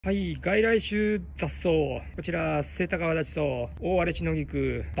はい、外来種雑草。こちら、セイタカワダチソウ、大荒れ地の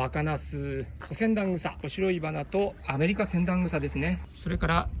菊、バカナス、コセンダングサ、お白い花とアメリカセンダングサですね。それか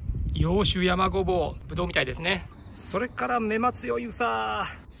ら、洋種山ごぼう、ぶどうみたいですね。それから、目松よゆさ。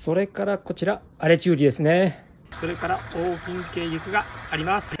それから、こちら、荒れ地ウリですね。それから、大金系菊があり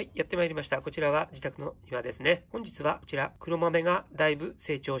ます。はい、やってまいりました。こちらは自宅の庭ですね。本日はこちら、黒豆がだいぶ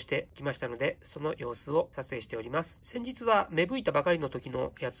成長してきましたので、その様子を撮影しております。先日は芽吹いたばかりの時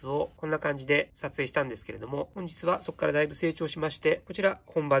のやつをこんな感じで撮影したんですけれども、本日はそこからだいぶ成長しまして、こちら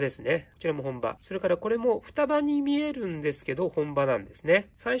本葉ですね。こちらも本葉。それからこれも双葉に見えるんですけど、本葉なんですね。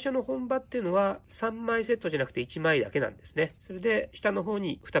最初の本葉っていうのは3枚セットじゃなくて1枚だけなんですね。それで下の方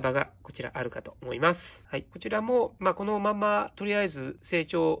に双葉がこちらあるかと思います。はい。こちらも、このままとりあえず成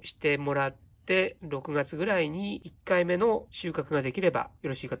長してもらって、6月ぐらいに1回目の収穫ができればよ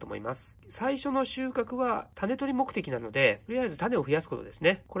ろしいかと思います。最初の収穫は種取り目的なので、とりあえず種を増やすことです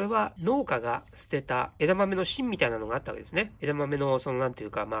ね。これは農家が捨てた枝豆の芯みたいなのがあったわけですね。枝豆のなんてい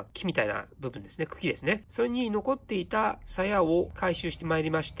うか、木みたいな部分ですね。茎ですね。それに残っていた鞘を回収してまい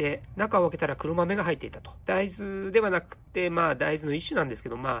りまして、中を開けたら黒豆が入っていたと。大豆ではなくて、大豆の一種なんですけ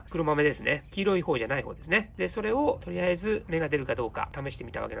ど、黒豆ですね。黄色い方じゃない方ですね。で、それをとりあえず芽が出るかどうか試して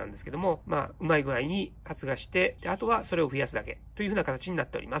みたわけなんですけども、うまい具合に発芽して、であとはそれを増やすだけというふうな形になっ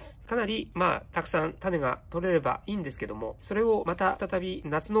ております。かなり、たくさん種が取れればいいんですけども、それをまた再び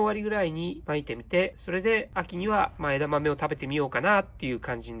夏の終わりぐらいに巻いてみて、それで秋には枝豆を食べてみようかなっていう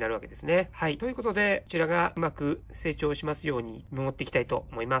感じになるわけですね。はい。ということで、こちらがうまく成長しますように見守っていきたいと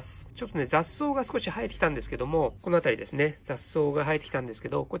思います。ちょっとね、雑草が少し生えてきたんですけども、この辺りですね、雑草が生えてきたんですけ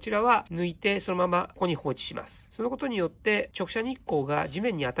ど、こちらは抜いてそのままここに放置します。そのことによって直射日光が地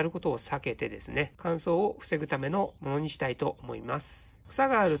面に当たることを避けてですね、乾燥を防ぐためのものにしたいと思います。草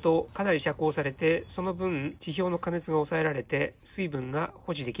があるとかなり遮光されて、その分地表の加熱が抑えられて水分が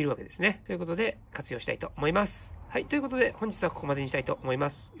保持できるわけですね。ということで活用したいと思います。はい。ということで本日はここまでにしたいと思いま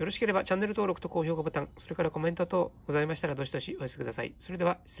す。よろしければチャンネル登録と高評価ボタン、それからコメント等ございましたらどしどしお寄せください。それで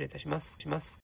は失礼いたします。